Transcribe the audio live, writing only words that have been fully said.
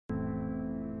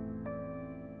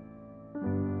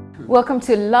Welcome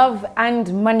to Love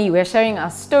and Money. We're sharing our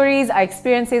stories, our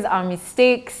experiences, our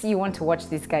mistakes. You want to watch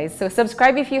this, guys. So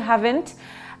subscribe if you haven't.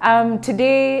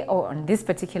 Today, or on this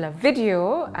particular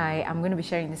video, I am going to be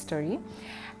sharing this story.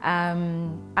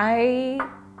 I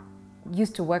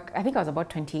used to work, I think I was about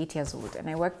 28 years old, and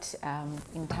I worked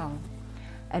in town.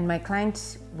 And my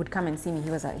client would come and see me. He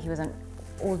was an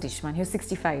oldish man. He was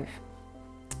 65.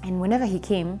 And whenever he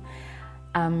came,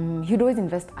 he'd always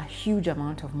invest a huge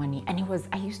amount of money. And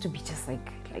I used to be just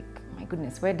like, my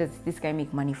goodness, where does this guy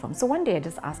make money from? So one day I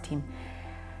just asked him,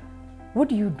 what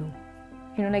do you do?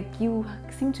 You know, like, you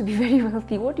seem to be very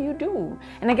wealthy. What do you do?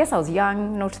 And I guess I was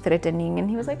young, not threatening. And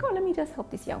he was like, oh, let me just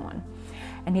help this young one.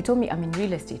 And he told me, I'm in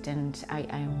real estate and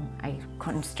I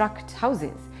construct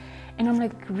houses. And I'm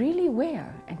like, really,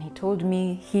 where? And he told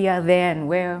me here, there, and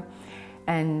where.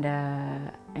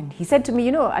 And he said to me,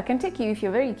 you know, I can take you if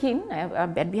you're very keen.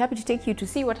 I'd be happy to take you to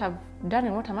see what I've done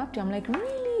and what I'm up to. I'm like,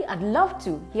 really? I'd love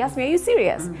to. He asked me, are you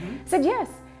serious? I said, yes.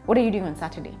 What are you doing on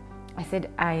Saturday? I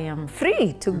said, I am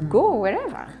free to go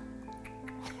wherever.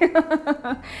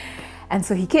 And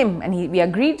so he came and we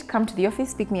agreed, come to the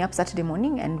office, pick me up Saturday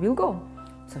morning and we'll go.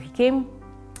 So he came,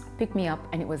 picked me up,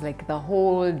 and it was like the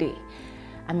whole day.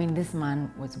 I mean, this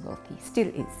man was wealthy, still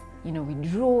is. You know, we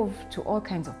drove to all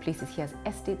kinds of places. He has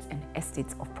estates and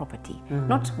estates of property,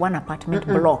 not one apartment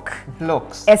block.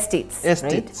 Blocks. Estates.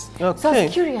 Right? Okay. So I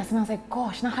was curious and I was like,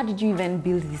 gosh, now how did you even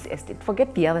build this estate?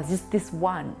 Forget the others, just this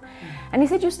one. And he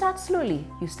said, you start slowly.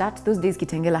 You start, those days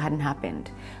Kitengela hadn't happened.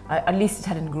 At least it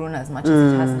hadn't grown as much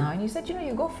as it has now. And you said, you know,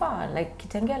 you go far, like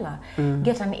Kitengela,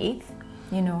 get an eighth,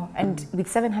 you know, and with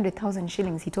 700,000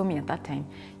 shillings, he told me at that time,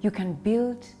 you can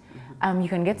build, you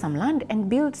can get some land and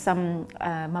build some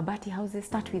mabati houses,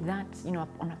 start with that, you know,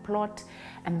 on a plot,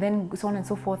 and then so on and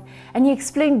so forth. And he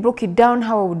explained, broke it down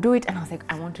how I would do it, and I was like,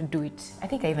 I want to do it. I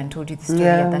think I even told you the story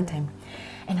at that time.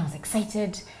 And I was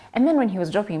excited. And then when he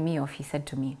was dropping me off, he said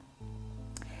to me,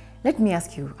 let me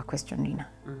ask you a question, Rina.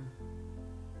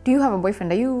 Do you have a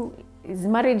boyfriend? Is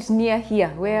marriage near here?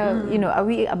 Where, you know, are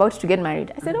we about to get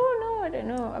married? I said, oh no, I don't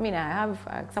know. I mean, I have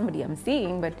somebody I'm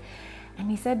seeing, but,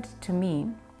 and he said to me,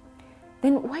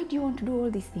 then why do you want to do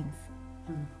all these things?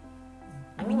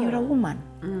 I mean, you're a woman.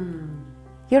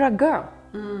 You're a girl,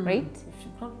 right? You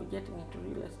should not be getting into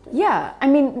real estate. Yeah, I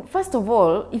mean, first of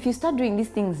all, if you start doing these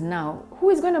things now, who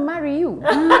is going to marry you?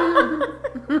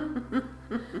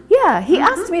 Yeah, he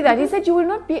asked me that. He said, you will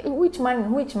not be, which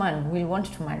man will want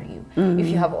to marry you if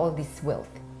you have all this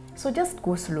wealth? So just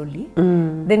go slowly,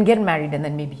 then get married, and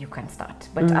then maybe you can start.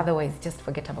 But otherwise, just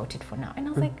forget about it for now. And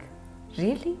I was like,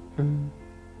 really?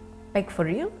 Like, for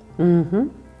real?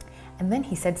 And then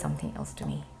he said something else to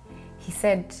me. He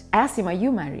said, I asked him, are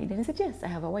you married? And he said, yes, I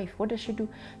have a wife. What does she do?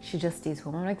 She just stays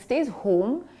home. I'm like, stays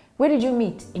home? Where did you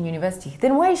meet? In university.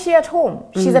 Then why is she at home?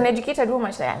 She's an educated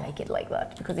woman. She's like, I like it like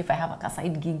that. Because if I have a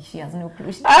side gig, she has no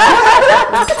clue.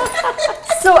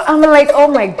 So I'm like, oh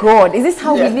my God, is this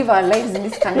how we live our lives in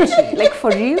this country? Like,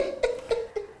 for real?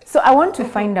 So I want to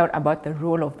find out about the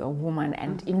role of the woman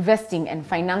and investing and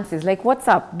finances. Like, what's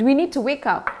up? Do we need to wake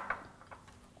up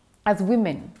as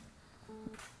women?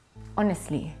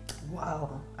 Honestly.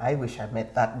 Wow, I wish I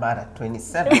met that man at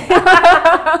 27. You'd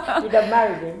have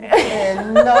married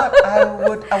him.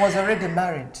 I was already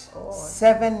married.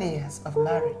 7 years of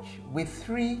marriage with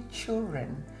 3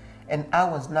 children. And I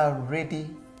was now ready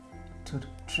to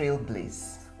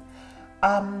trailblaze.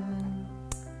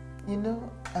 You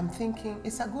know, I'm thinking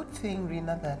it's a good thing,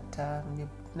 Rina, that you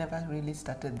never really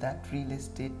started that real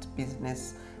estate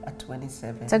business at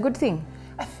 27. It's a good thing.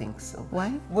 I think so.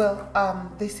 Why? Well,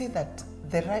 they say that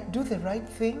do the right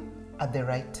thing at the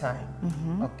right time.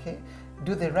 Okay,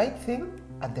 do the right thing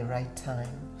at the right time.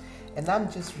 And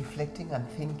I'm just reflecting and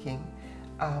thinking,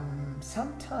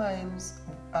 sometimes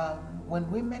when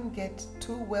women get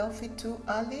too wealthy too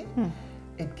early,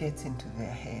 it gets into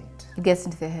their head. It gets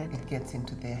into their head. It gets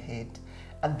into their head.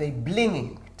 And they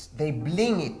bling it. They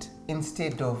bling it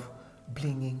instead of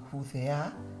blinging who they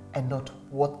are and not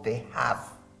what they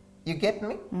have. You get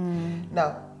me?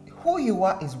 Now, who you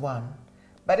are is one.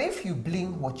 But if you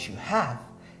bling what you have,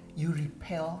 you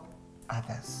repel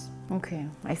others. Okay,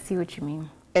 I see what you mean.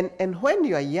 And when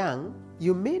you are young,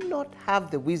 you may not have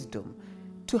the wisdom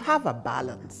to have a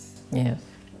balance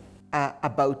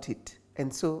about it.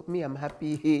 And so, me, I'm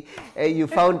happy you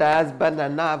found a husband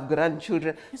and now have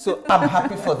grandchildren. So I'm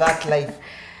happy for that life.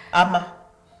 Amma?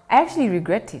 I actually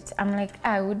regret it. I'm like,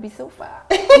 I would be so far.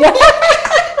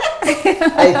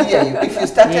 I hear you. If you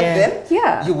started then,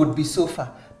 you would be so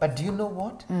far. But do you know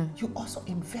what? You also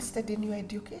invested in your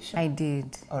education. I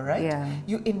did. All right? Yeah.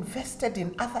 You invested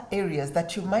in other areas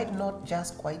that you might not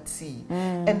just quite see.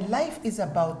 And life is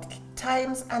about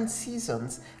times and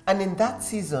seasons. And in that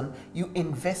season, you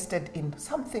invested in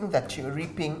something that you're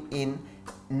reaping in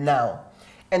now.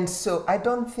 And so I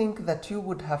don't think that you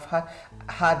would have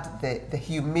had the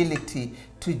humility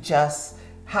to just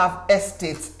have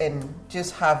estates and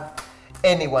just have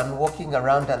anyone walking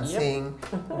around and saying,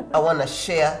 I want to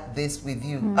share this with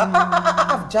you.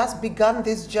 I've just begun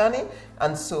this journey,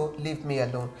 and so leave me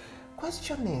alone.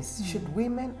 Question is, should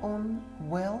women own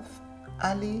wealth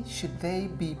early? Should they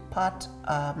be part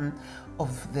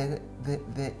of the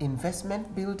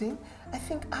investment building? I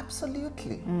think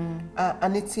absolutely.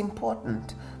 And it's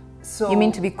important. So You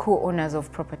mean to be co-owners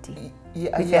of property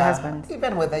with your husband?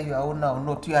 Even whether you are owner or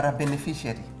not, you are a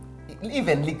beneficiary.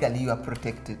 Even legally, you are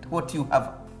protected. What you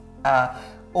have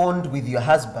owned with your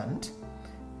husband,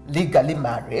 legally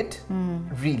married,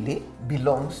 really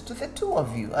belongs to the two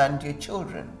of you and your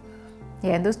children.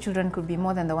 Yeah, and those children could be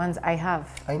more than the ones I have.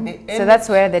 So that's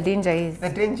where the danger is. The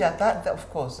danger, that of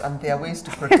course, and there are ways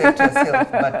to protect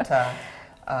yourself,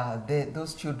 but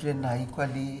those children are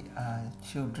equally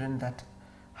children that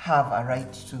have a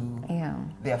right to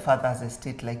their father's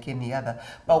estate like any other.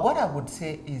 But what I would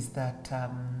say is that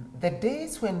the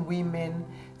days when women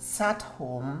sat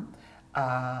home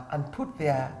and put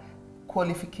their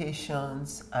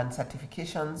qualifications and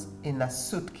certifications in a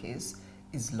suitcase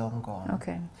is long gone.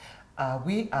 Okay.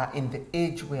 We are in the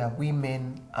age where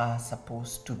women are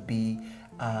supposed to be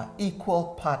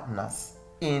equal partners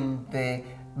in the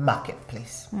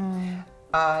marketplace.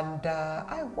 And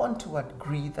I want to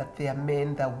agree that there are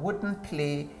men that wouldn't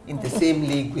play in the same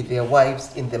league with their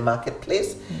wives in the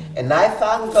marketplace. And I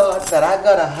thank God that I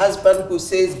got a husband who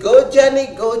says, go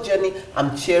Jenny,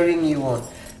 I'm cheering you on.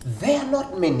 There are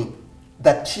not many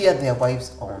that cheer their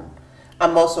wives on.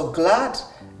 I'm also glad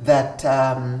that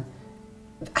I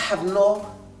have no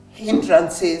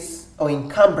hindrances or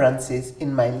encumbrances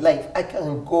in my life. I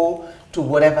can go to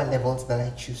whatever levels that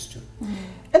I choose to.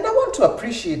 And I want to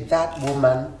appreciate that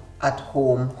woman at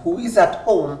home who is at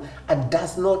home and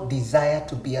does not desire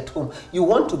to be at home. You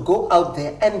want to go out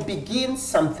there and begin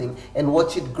something and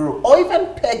watch it grow, or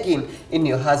even pegging in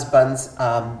your husband's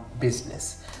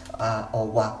business or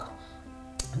work.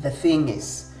 The thing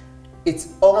is,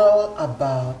 it's all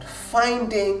about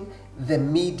finding the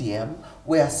medium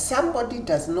where somebody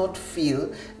does not feel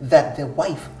that the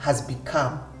wife has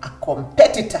become a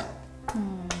competitor.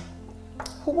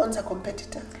 Who wants a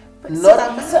competitor? Not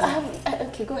a man.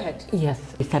 Okay, go ahead. Yes,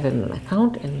 we started an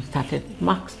account and we started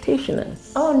Mark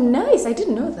Stationers. Oh, nice. I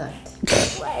didn't know that.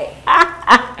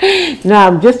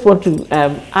 Now, I just want to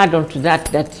add on to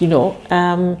that, you know,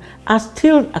 I was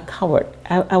still a coward.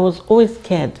 I was always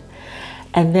scared.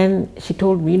 And then she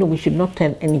told me, you know, we should not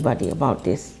tell anybody about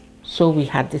this. So we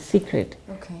had the secret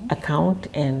account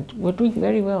and we're doing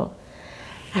very well.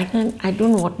 And then I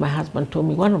don't know what my husband told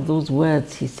me. One of those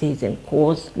words he says in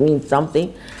course means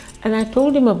something. And I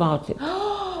told him about it.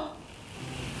 I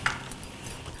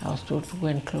was told to go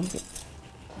and close it.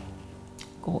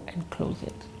 Go and close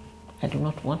it. I do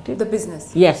not want it. The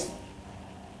business? Yes.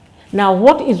 Now,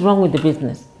 what is wrong with the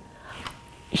business?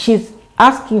 She's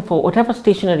asking for whatever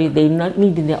stationery they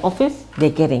need in their office, they're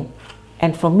getting.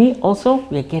 And from me also,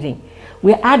 we're getting.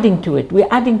 We're adding to it. We're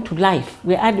adding to life.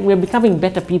 We're becoming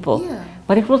better people. Yeah.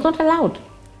 But it was not allowed.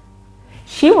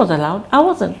 She was allowed, I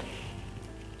wasn't.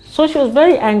 So she was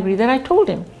very angry that I told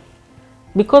him.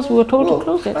 Because we were told to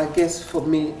close it. I guess for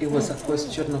me, it was a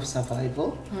question of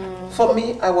survival. For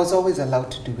me, I was always allowed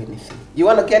to do anything. You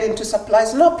want to get into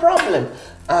supplies? No problem.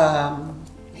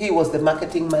 He was the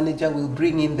marketing manager, will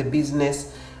bring in the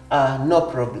business, no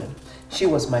problem. She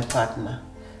was my partner.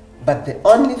 But the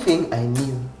only thing I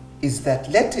knew is that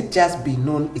let it just be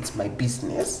known it's my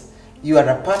business. You are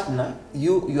a partner,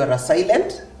 you are a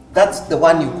silent, that's the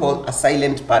one you call a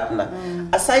silent partner.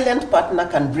 A silent partner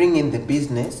can bring in the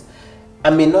business,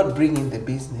 I may not bring in the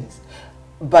business,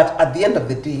 but at the end of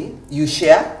the day, you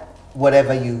share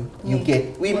whatever you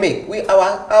get. We make,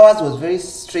 ours was very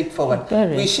straightforward.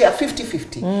 We share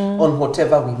 50-50 on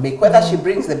whatever we make. Whether she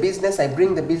brings the business, I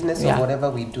bring the business, or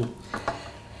whatever we do.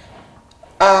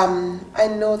 I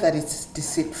know that it's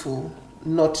deceitful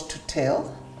not to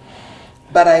tell,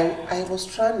 but I was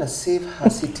trying to save her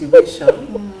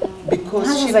situation because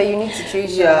That was a unique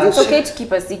situation. Yeah, it's okay to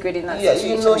keep a secret in that situation.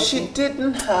 you know, she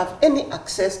didn't have any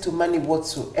access to money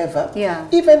whatsoever. Yeah.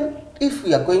 Even if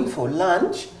we are going for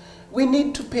lunch, we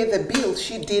need to pay the bill.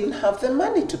 She didn't have the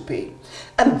money to pay.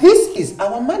 And this is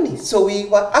our money. So we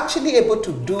were actually able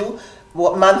to do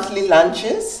monthly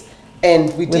lunches And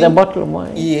we With a didn't, bottle of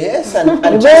wine. yes,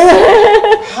 and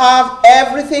just have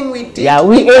everything we did. Yeah,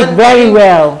 we ate can very bring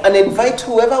well. and invite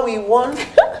whoever we want.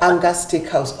 Angus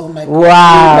Steakhouse. Oh my God!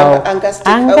 Wow. You remember Angus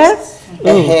Steakhouse?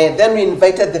 Angus? Then we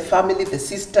invited the family, the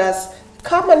sisters,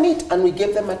 come and eat, and we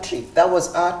gave them a treat. That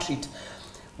was our treat.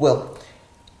 Well,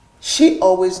 she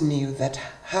always knew that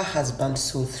her husband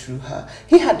saw through her.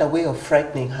 He had a way of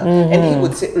frightening her, and he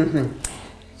would say,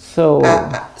 So,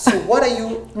 so what are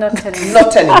you Not telling me.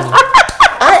 not telling me?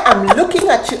 I am looking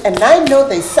at you and I know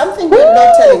there's something you're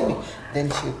not telling me. Then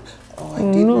she, oh, I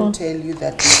didn't tell you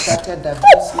that we started a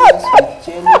business with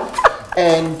Jenny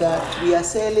and that we are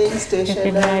selling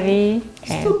stationery. stationery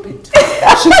and Stupid.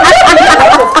 She got me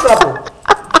out of trouble.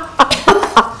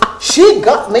 She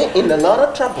got me in a lot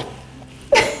of trouble.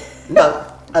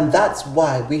 Now, and that's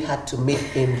why we had to meet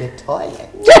in the toilet.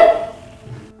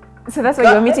 So that's why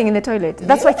you were meeting in the toilet.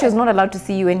 That's why she was not allowed to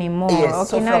see you anymore. Yes, Okay,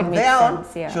 so now it from makes there on,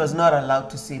 sense. Yeah. she was not allowed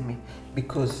to see me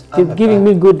because she's giving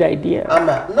me good idea.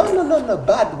 no,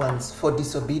 bad ones for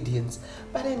disobedience.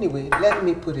 But anyway, let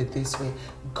me put it this way.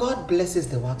 God blesses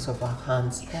the works of our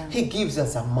hands. Yeah. He gives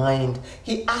us a mind.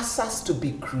 He asks us to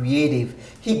be creative.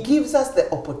 He gives us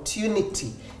the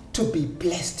opportunity to be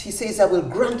blessed. He says, I will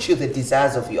grant you the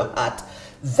desires of your heart.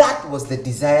 That was the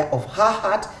desire of her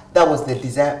heart. That was the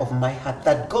desire of my heart,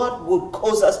 that God would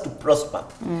cause us to prosper.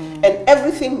 And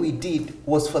everything we did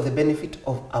was for the benefit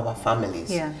of our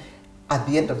families. Yeah. At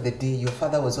the end of the day, your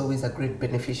father was always a great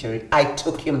beneficiary. I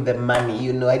took him the money,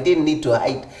 I didn't need to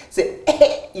hide. Say,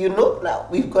 hey, now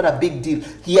we've got a big deal.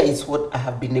 Here is what I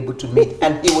have been able to make.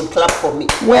 And he would clap for me.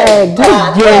 Well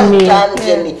done, Jenny. Well done,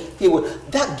 Jenny. He would.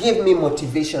 That gave me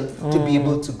motivation to be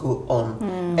able to go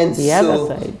on. And The other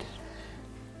side.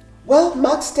 well,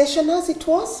 Mark Stationers it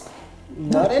was.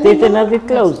 Not anymore. Stationers it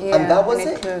closed. Yeah, And that was and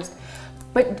it. closed.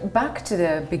 But back to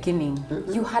the beginning,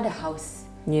 you had a house.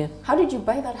 Yes. How did you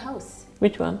buy that house?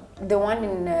 Which one? The one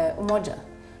in Umoja?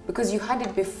 Because you had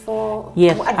it before.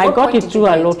 Yes, At I what got point it did you through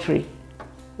buy a it? lottery.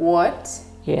 What?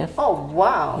 Yes. Oh,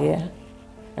 wow. Yeah.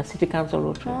 A city council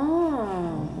lottery.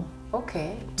 Oh,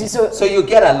 okay. So you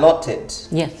get allotted.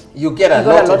 Yes. You get You got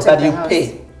allotted, allotted but the you house.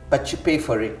 pay. But you pay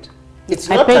for it. It's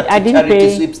I not paid- I a didn't charity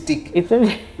pay. sweepstick.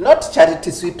 It's Not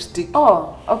charity sweepstick.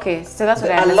 Oh, okay. So that's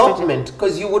what I The understood. allotment,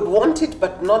 because you would want it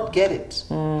but not get it.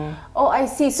 Oh, I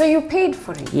see. So you paid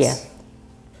for it. Yes.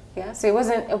 Yeah. So it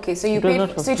wasn't okay. So you It was paid.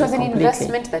 not So it was an completely.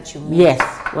 investment that you made. Yes,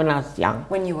 when I was young.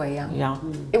 When you were young. Yeah.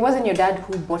 It wasn't your dad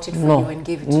who bought it for No. you and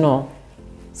gave it to you. No.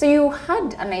 So you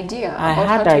had an idea I about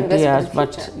had how to invest ideas, for the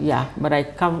but future. yeah, but I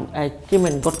came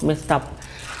and got messed up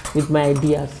with my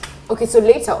ideas. Okay, so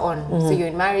later on, so you're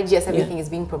in marriage, yes, everything is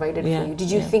being provided Yeah, for you. Did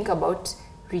you yeah. think about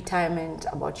retirement,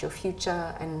 about your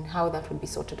future, and how that would be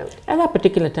sorted out? At that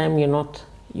particular time,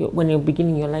 when you're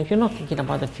beginning your life, you're not thinking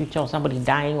about the future or somebody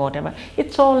dying or whatever.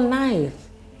 It's all nice.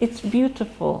 It's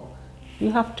beautiful.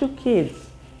 You have 2 kids.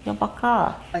 You have a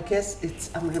car. I guess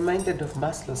I'm reminded of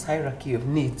Maslow's hierarchy of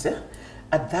needs.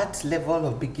 At that level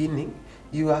of beginning,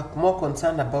 you are more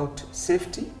concerned about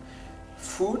safety,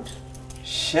 food,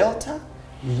 shelter,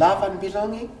 love and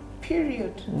belonging,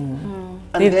 period. And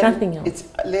There's then nothing else. it's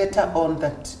later on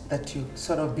that you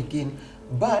sort of begin.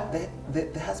 But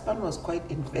the husband was quite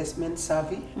investment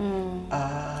savvy.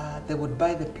 They would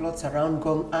buy the plots around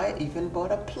Gong. I even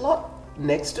bought a plot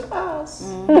next to us.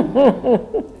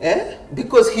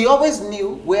 Because he always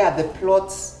knew where the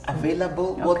plots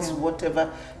available, what's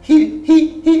whatever.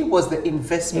 He was the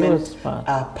investment was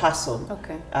smart. person.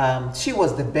 Okay. She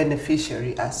was the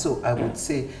beneficiary, so I would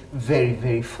say very,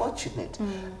 very fortunate.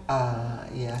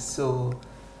 Yeah, so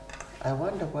I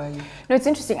wonder why. No, it's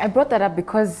interesting. I brought that up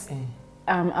because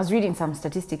I was reading some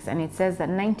statistics, and it says that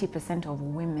 90% of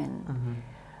women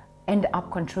end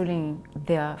up controlling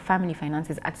their family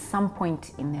finances at some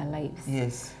point in their lives.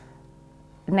 Yes.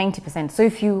 90%. So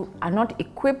if you are not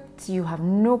equipped, you have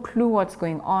no clue what's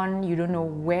going on, you don't know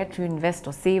where to invest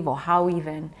or save or how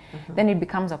even, then it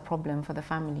becomes a problem for the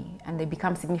family and they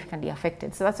become significantly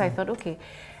affected. So that's why I thought, okay,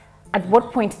 at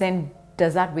what point then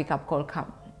does that wake up call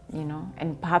come?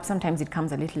 And perhaps sometimes it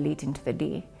comes a little late into the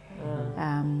day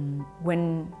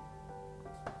when,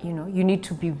 you need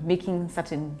to be making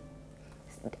certain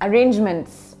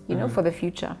arrangements, for the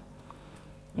future.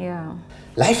 Yeah.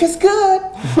 Life is good.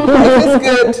 Life is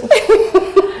good.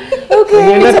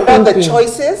 Okay. It's about the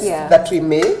choices Yeah. that we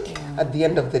make. At the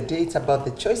end of the day, it's about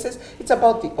the choices. It's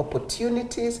about the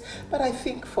opportunities. But I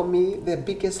think for me, the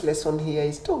biggest lesson here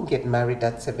is don't get married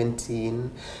at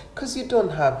 17 because you don't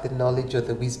have the knowledge or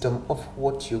the wisdom of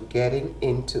what you're getting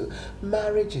into.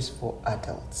 Marriage is for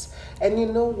adults. And you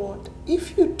know what?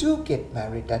 If you do get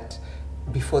married at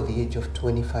before the age of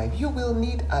 25, you will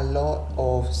need a lot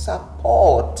of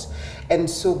support. And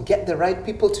so get the right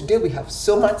people. Today we have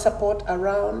so much support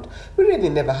around. We really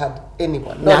never had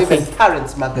anyone. Not Nothing. even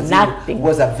Parents Magazine Nothing.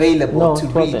 was available No, to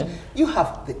it read. wasn't. You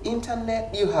have the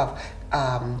internet, you have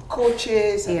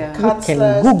coaches and Yeah. You can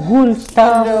counselors. Google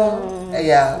stuff.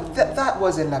 That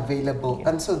wasn't available,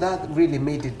 and so that really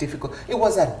made it difficult. It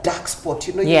was a dark spot,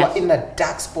 you know. Yes. You are in a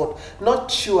dark spot, not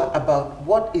sure about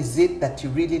what is it that you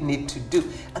really need to do,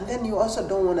 and then you also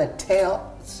don't want to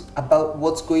tell about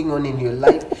what's going on in your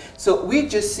life. So we're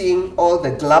just seeing all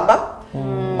the glamour,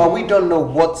 but we don't know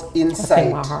what's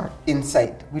inside. my heart.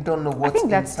 Inside, we don't know I what's think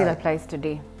that inside. still applies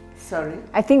today. Sorry.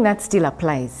 I think that still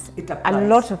applies. It A applies.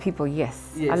 lot of people,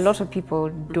 yes. Yes. A lot of people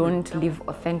don't live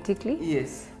authentically.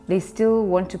 Yes. They still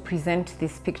want to present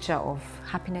this picture of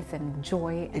happiness and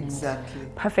joy and Exactly.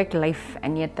 perfect life,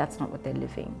 and yet that's not what they're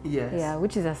living. Yes. Yeah,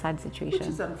 which is a sad situation. Which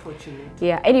is unfortunate.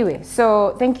 Yeah, anyway,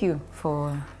 so thank you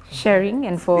for sharing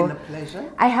and for... Been a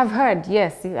pleasure. I have heard,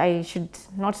 yes, I should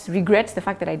not regret the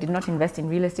fact that I did not invest in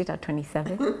real estate at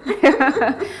 27.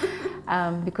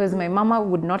 Because my mama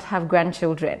would not have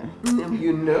grandchildren.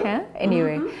 You know. Yeah?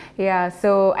 Anyway, yeah,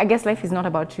 so I guess life is not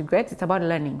about regrets, it's about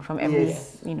learning from every,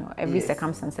 Yes. every Yes.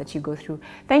 circumstance that you go through.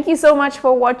 Thank you so much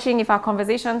for watching. If our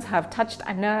conversations have touched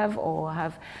a nerve or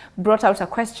have brought out a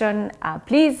question,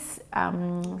 please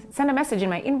send a message in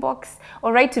my inbox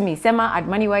or write to me,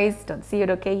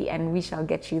 sema@moneywise.co.ke, and we shall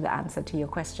get you the answer to your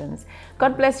questions.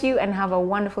 God bless you and have a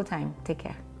wonderful time. Take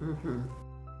care.